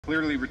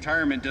Clearly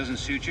retirement doesn't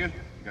suit you. You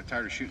got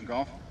tired of shooting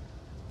golf?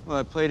 Well,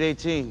 I played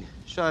 18,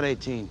 shot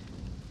 18.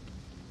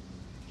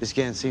 Just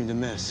can't seem to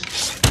miss.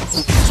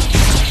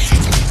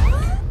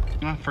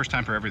 Well, first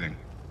time for everything.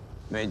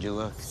 Made you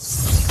look.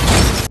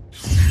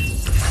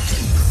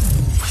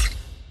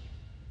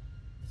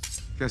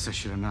 Guess I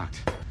should have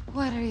knocked.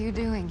 What are you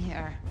doing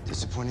here?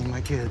 Disappointing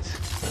my kids.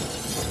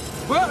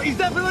 Well, he's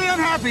definitely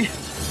unhappy.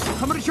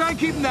 I'm gonna try and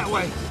keep him that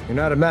way. You're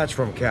not a match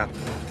for him, Cap.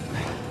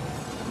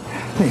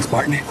 Thanks,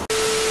 Barton.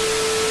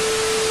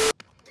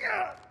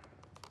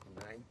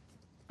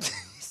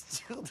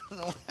 Still don't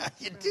know how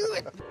you do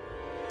it.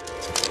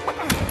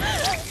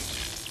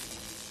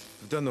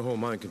 I've done the whole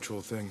mind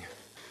control thing.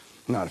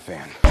 Not a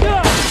fan.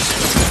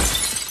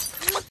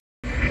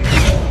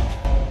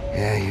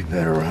 Yeah, you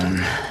better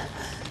run.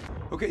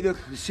 Okay, look,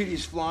 the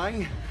city's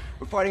flying.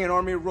 We're fighting an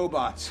army of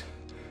robots.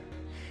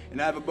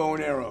 And I have a bow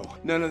and arrow.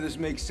 None of this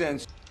makes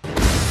sense.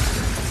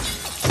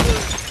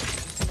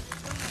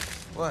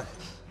 What?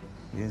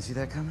 You didn't see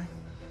that coming?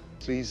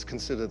 Please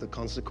consider the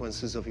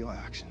consequences of your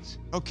actions.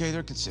 Okay,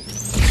 they're considered.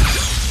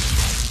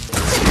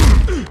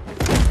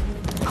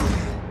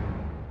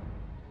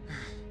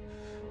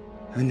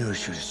 I knew I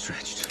should have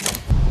stretched.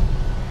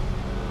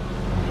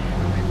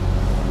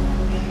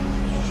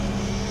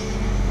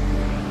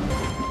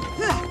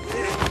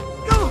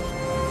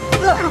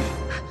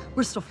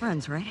 We're still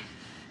friends, right?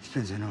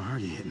 Depends on how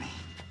hard you hit me.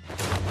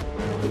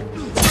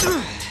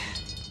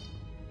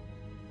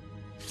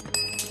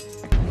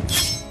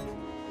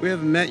 We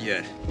haven't met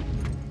yet.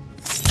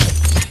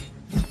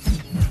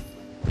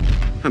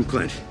 I'm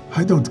Clint.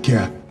 I don't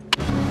care.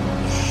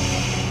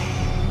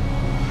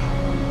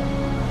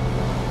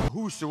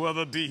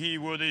 Whosoever be he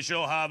worthy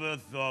shall have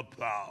the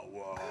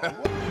power.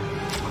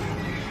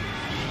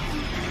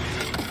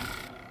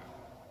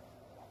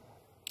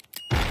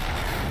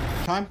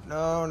 Time?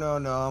 No.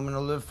 I'm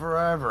gonna live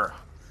forever.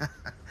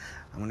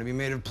 I'm gonna be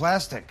made of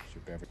plastic.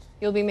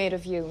 You'll be made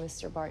of you,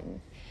 Mr.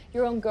 Barton.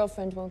 Your own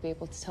girlfriend won't be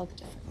able to tell the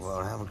difference. Well, I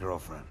don't have a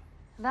girlfriend.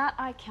 That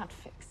I can't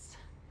fix.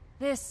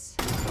 This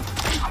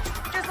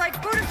Just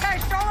like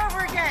Budapest all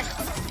over again!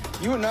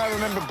 You and I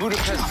remember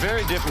Budapest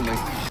very differently.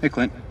 Hey,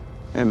 Clint.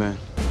 Hey, man.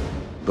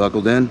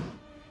 Buckled in?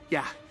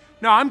 Yeah.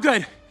 No, I'm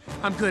good.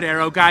 I'm good,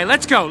 Arrow Guy.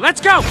 Let's go. Let's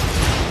go!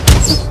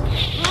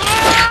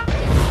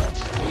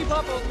 Keep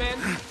up, old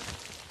man.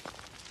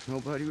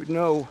 Nobody would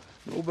know.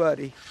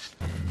 Nobody.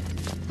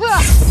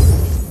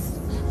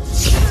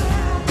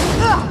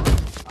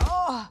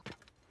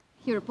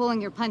 You were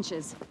pulling your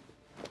punches.